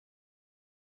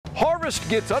Harvest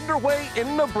gets underway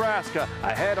in Nebraska,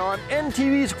 ahead on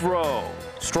NTV's Grow.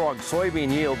 Strong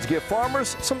soybean yields give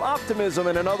farmers some optimism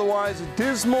in an otherwise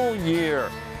dismal year.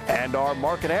 And our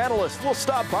market analysts will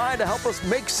stop by to help us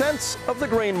make sense of the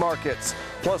grain markets.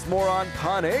 Plus more on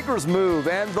ConAgra's move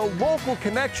and the local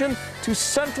connection to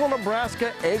central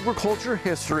Nebraska agriculture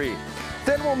history.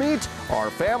 Then we'll meet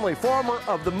our family farmer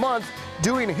of the month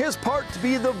doing his part to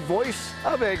be the voice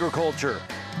of agriculture.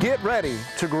 Get ready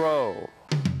to grow.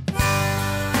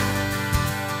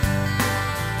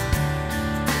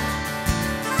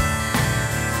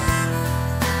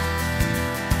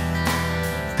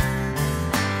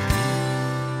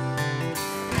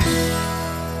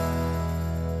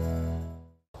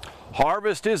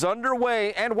 Harvest is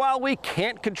underway, and while we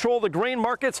can't control the grain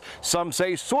markets, some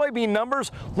say soybean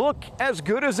numbers look as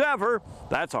good as ever.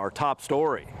 That's our top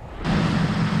story.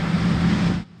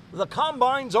 The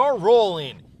combines are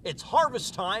rolling. It's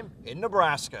harvest time in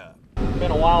Nebraska. Been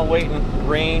a while waiting,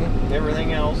 rain,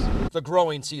 everything else. The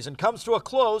growing season comes to a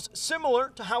close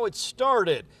similar to how it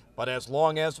started. But as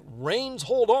long as rains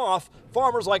hold off,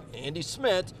 farmers like Andy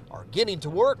Smith are getting to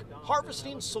work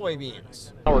harvesting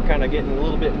soybeans. We're kind of getting a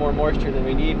little bit more moisture than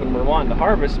we need when we're wanting to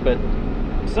harvest, but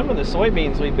some of the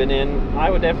soybeans we've been in, I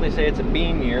would definitely say it's a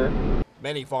bean year.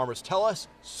 Many farmers tell us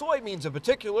soybeans in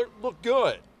particular look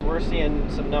good. We're seeing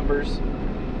some numbers,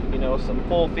 some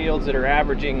full fields that are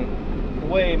averaging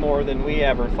way more than we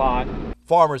ever thought.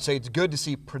 Farmers say it's good to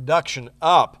see production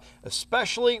up,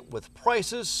 especially with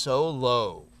prices so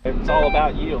low. It's all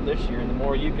about yield this year, and the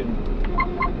more you can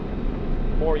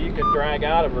drag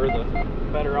out of her, the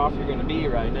better off you're going to be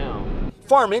right now.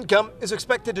 Farm income is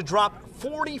expected to drop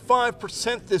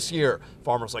 45% this year.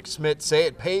 Farmers like Smith say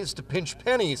it pays to pinch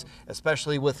pennies,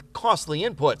 especially with costly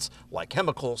inputs like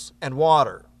chemicals and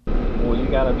water. Well, you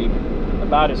got to be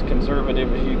about as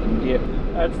conservative as you can get.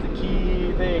 That's the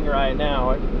key thing right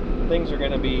now. Things are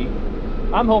going to be,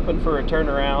 I'm hoping for a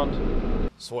turnaround.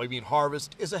 Soybean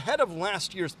harvest is ahead of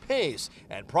last year's pace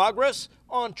and progress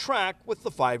on track with the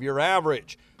 5-year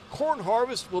average. Corn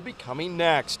harvest will be coming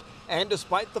next. And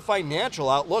despite the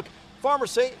financial outlook, farmers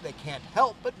say they can't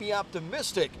help but be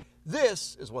optimistic.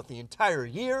 This is what the entire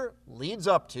year leads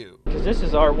up to. Because this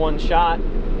is our one shot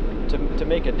to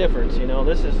make a difference.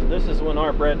 This is when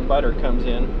our bread and butter comes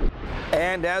in.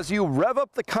 And as you rev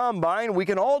up the combine, we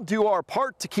can all do our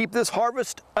part to keep this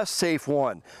harvest a safe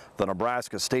one. The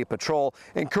Nebraska State Patrol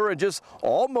encourages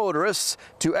all motorists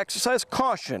to exercise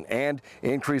caution and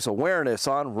increase awareness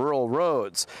on rural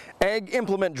roads. Ag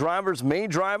implement drivers may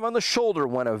drive on the shoulder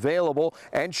when available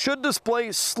and should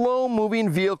display slow-moving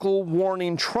vehicle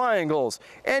warning triangles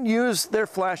and use their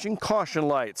flashing caution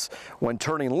lights. When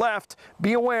turning left,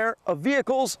 be aware of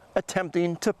vehicles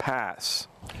attempting to pass.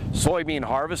 Soybean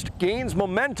harvest gains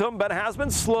momentum but has been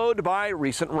slowed by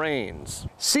recent rains.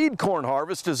 Seed corn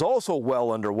harvest is also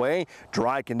well underway.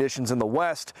 Dry conditions in the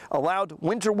west allowed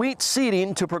winter wheat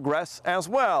seeding to progress as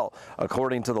well.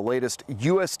 According to the latest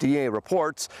USDA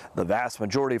reports, the vast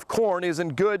majority of corn is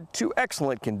in good to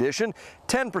excellent condition.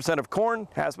 10% of corn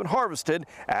has been harvested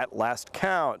at last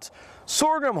count.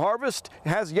 Sorghum harvest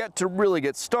has yet to really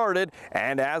get started,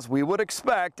 and as we would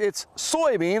expect, it's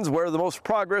soybeans where the most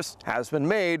progress has been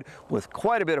made, with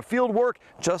quite a bit of field work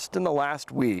just in the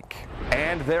last week.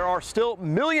 And there are still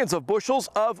millions of bushels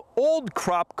of old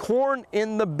crop corn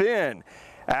in the bin.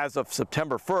 As of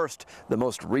September 1st, the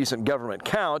most recent government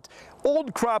count,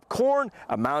 old crop corn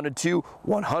amounted to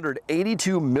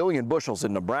 182 million bushels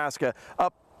in Nebraska,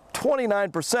 up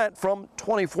 29% from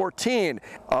 2014.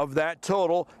 Of that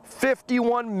total,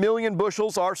 51 million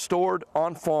bushels are stored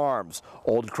on farms.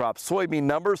 Old crop soybean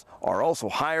numbers are also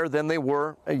higher than they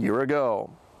were a year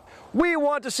ago. We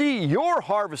want to see your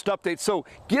harvest updates, so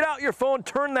get out your phone,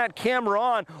 turn that camera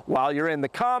on while you're in the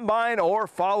combine or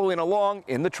following along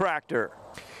in the tractor.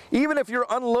 Even if you're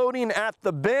unloading at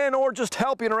the bin or just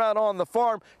helping around on the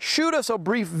farm, shoot us a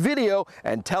brief video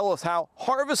and tell us how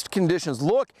harvest conditions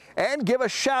look and give a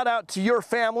shout out to your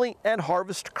family and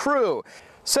harvest crew.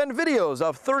 Send videos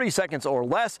of 30 seconds or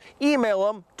less, email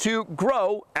them to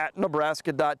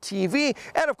grow@nebraska.tv,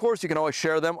 and of course you can always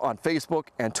share them on Facebook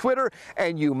and Twitter,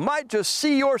 and you might just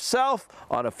see yourself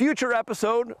on a future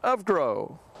episode of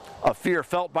Grow. A fear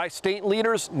felt by state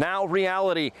leaders, now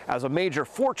reality, as a major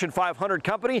Fortune 500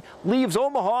 company leaves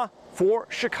Omaha for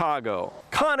Chicago.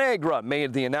 ConAgra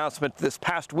made the announcement this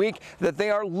past week that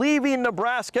they are leaving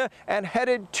Nebraska and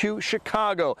headed to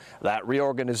Chicago. That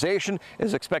reorganization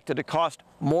is expected to cost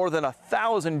more than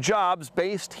 1,000 jobs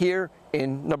based here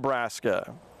in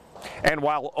Nebraska. And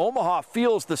while Omaha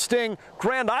feels the sting,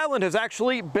 Grand Island has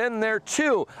actually been there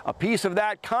too. A piece of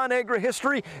that ConAgra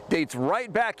history dates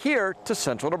right back here to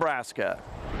central Nebraska.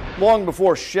 Long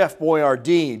before Chef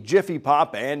Boyardee, Jiffy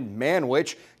Pop, and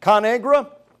Manwich,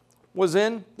 ConAgra was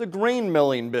in the grain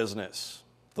milling business.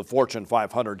 The Fortune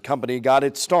 500 company got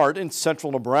its start in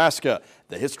central Nebraska.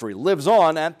 The history lives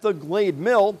on at the Glade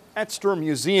Mill at Sturm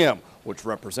Museum, which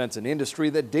represents an industry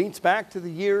that dates back to the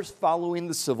years following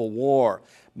the Civil War.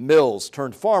 Mills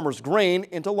turned farmers' grain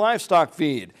into livestock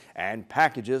feed and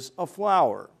packages of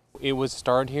flour. It was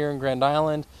started here in Grand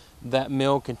Island. That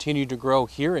mill continued to grow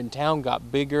here in town,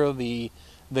 got bigger, the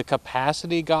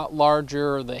capacity got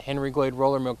larger, the Henry Glade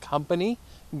Roller Mill Company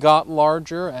got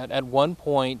larger. At one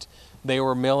point, they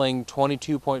were milling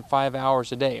 22.5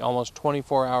 hours a day, almost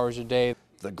 24 hours a day.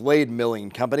 The Glade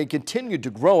Milling Company continued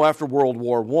to grow after World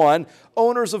War I.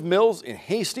 Owners of mills in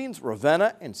Hastings,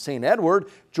 Ravenna, and St. Edward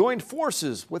joined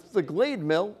forces with the Glade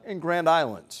Mill in Grand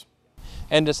Island.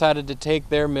 And decided to take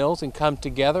their mills and come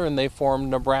together, and they formed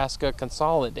Nebraska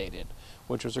Consolidated,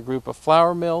 which was a group of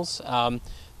flour mills.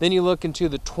 Then you look into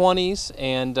the 20s,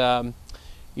 and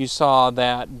you saw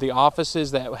that the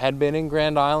offices that had been in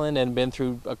Grand Island and been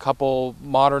through a couple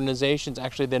modernizations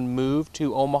actually then moved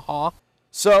to Omaha.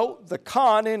 So the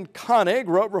con in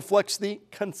ConAgra reflects the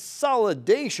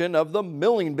consolidation of the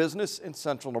milling business in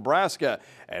central Nebraska.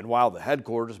 And while the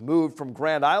headquarters moved from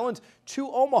Grand Island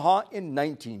to Omaha in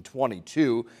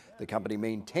 1922, the company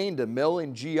maintained a mill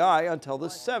in GI until the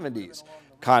 70s.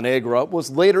 ConAgra was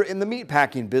later in the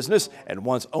meatpacking business and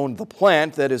once owned the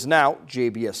plant that is now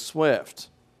JBS Swift.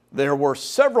 There were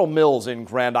several mills in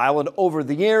Grand Island over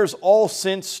the years, all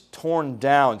since torn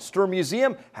down. Sturm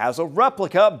Museum has a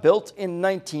replica built in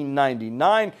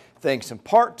 1999, thanks in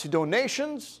part to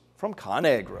donations from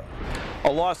ConAgra.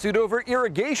 A lawsuit over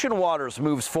irrigation waters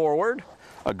moves forward.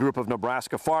 A group of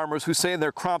Nebraska farmers who say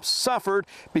their crops suffered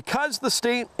because the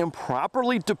state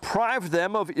improperly deprived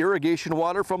them of irrigation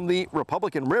water from the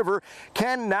Republican River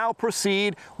can now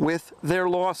proceed with their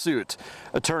lawsuit.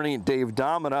 Attorney Dave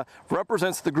Domina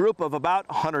represents the group of about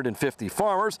 150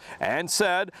 farmers and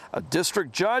said a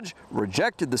district judge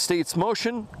rejected the state's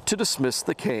motion to dismiss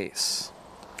the case.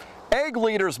 Ag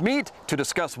leaders meet to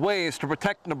discuss ways to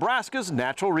protect Nebraska's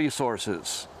natural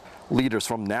resources. Leaders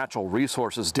from natural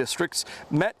resources districts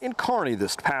met in Kearney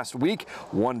this past week.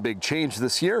 One big change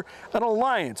this year, an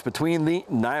alliance between the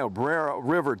Niobrara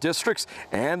River districts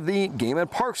and the Game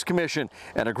and Parks Commission,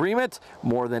 an agreement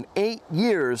more than 8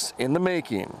 years in the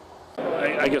making.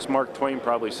 I guess Mark Twain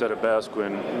probably said it best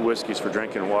when whiskey's for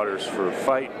drinking and water's for a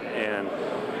fight, and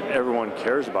everyone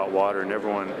cares about water and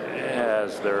everyone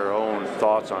has their own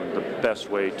thoughts on the best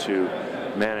way to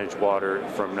manage water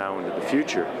from now into the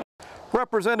future.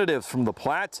 Representatives from the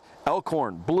Platte,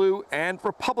 Elkhorn, Blue, and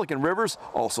Republican Rivers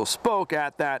also spoke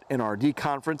at that NRD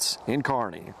conference in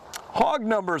Kearney. Hog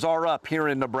numbers are up here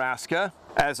in Nebraska.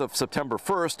 As of September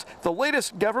 1st, the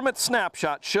latest government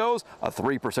snapshot shows a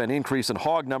 3% increase in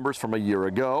hog numbers from a year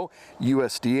ago.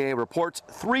 USDA reports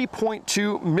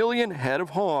 3.2 million head of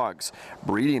hogs.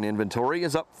 Breeding inventory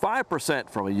is up 5%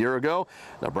 from a year ago.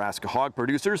 Nebraska hog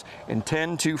producers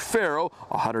intend to farrow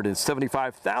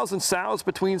 175,000 sows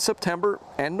between September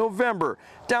and November,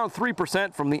 down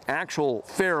 3% from the actual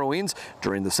farrowings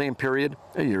during the same period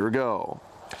a year ago.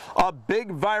 A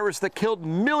big virus that killed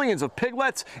millions of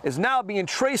piglets is now being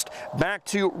traced back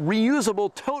to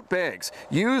reusable tote bags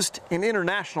used in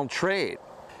international trade.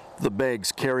 The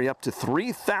bags carry up to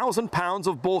 3,000 pounds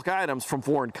of bulk items from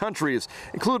foreign countries,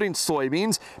 including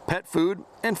soybeans, pet food,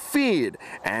 and feed,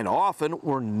 and often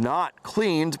were not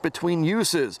cleaned between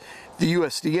uses. The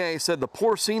USDA said the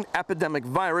porcine epidemic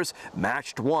virus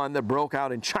matched one that broke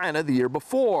out in China the year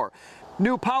before.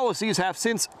 New policies have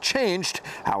since changed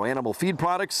how animal feed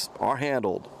products are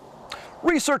handled.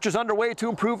 Research is underway to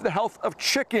improve the health of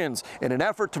chickens in an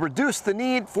effort to reduce the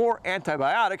need for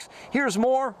antibiotics. Here's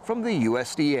more from the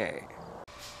USDA.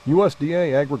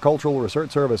 USDA Agricultural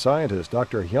Research Service scientist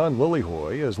Dr. Hyun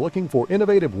Lilihoy is looking for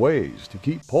innovative ways to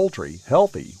keep poultry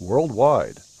healthy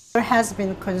worldwide. There has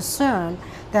been concern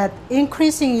that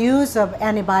increasing use of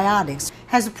antibiotics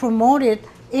has promoted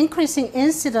increasing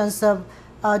incidence of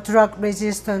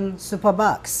drug-resistant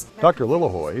superbugs. Dr.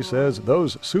 Lilihoy says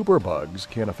those superbugs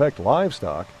can affect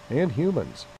livestock and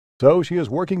humans. So she is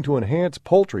working to enhance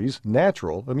poultry's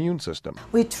natural immune system.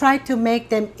 We try to make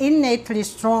them innately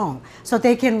strong so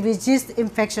they can resist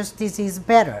infectious disease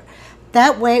better.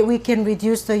 That way we can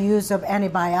reduce the use of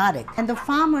antibiotics. And the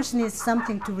farmers need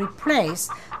something to replace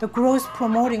the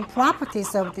growth-promoting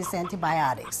properties of these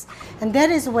antibiotics. And that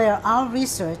is where our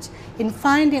research in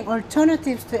finding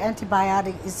alternatives to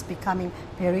antibiotics is becoming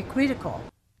very critical.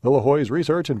 Lilihoy's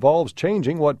research involves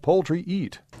changing what poultry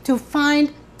eat. To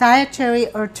find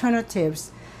dietary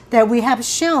alternatives that we have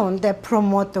shown that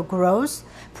promote the growth,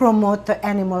 promote the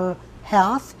animal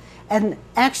health, and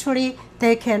actually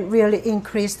they can really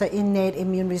increase the innate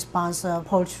immune response of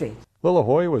poultry.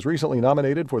 Lilihoy was recently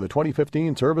nominated for the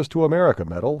 2015 Service to America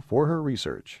Medal for her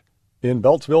research. In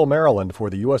Beltsville, Maryland,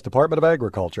 for the U.S. Department of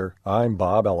Agriculture, I'm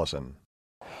Bob Ellison.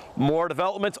 More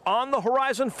developments on the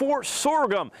horizon for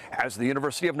sorghum as the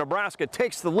University of Nebraska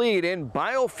takes the lead in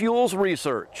biofuels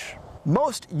research.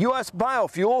 Most U.S.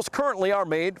 biofuels currently are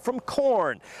made from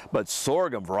corn, but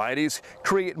sorghum varieties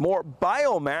create more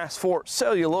biomass for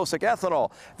cellulosic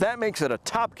ethanol. That makes it a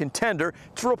top contender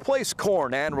to replace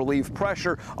corn and relieve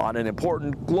pressure on an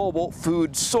important global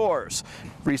food source.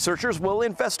 Researchers will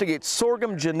investigate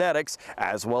sorghum genetics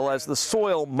as well as the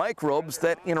soil microbes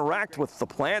that interact with the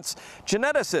plants.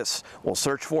 Geneticists will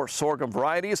search for sorghum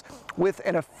varieties with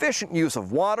an efficient use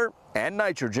of water and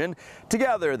nitrogen.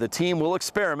 Together, the team will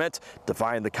experiment to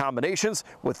find the combinations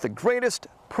with the greatest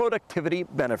productivity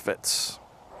benefits.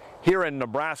 Here in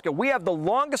Nebraska, we have the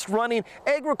longest running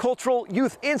agricultural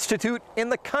youth institute in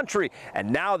the country, and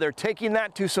now they're taking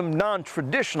that to some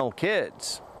non-traditional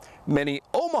kids. Many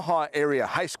Omaha area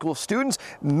high school students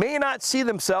may not see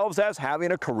themselves as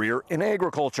having a career in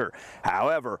agriculture.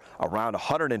 However, around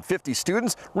 150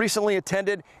 students recently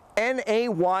attended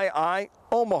NAYI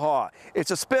Omaha.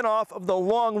 It's a spinoff of the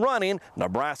long-running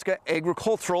Nebraska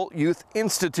Agricultural Youth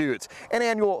Institute, an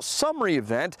annual summer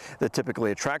event that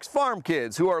typically attracts farm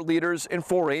kids who are leaders in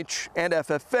 4-H and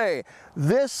FFA.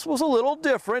 This was a little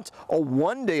different, a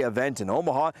one-day event in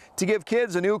Omaha to give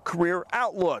kids a new career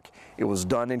outlook. It was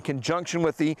done in conjunction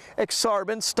with the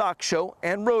Exarban Stock Show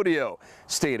and Rodeo.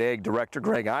 State Ag Director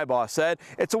Greg Ibaugh said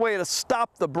it's a way to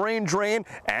stop the brain drain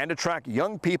and attract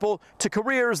young people to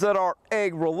careers that are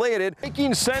ag-related.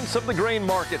 Making sense of the grain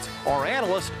markets, our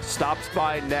analyst stops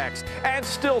by next. And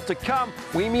still to come,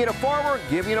 we meet a farmer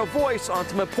giving a voice on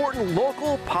some important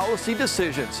local policy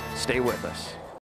decisions. Stay with us.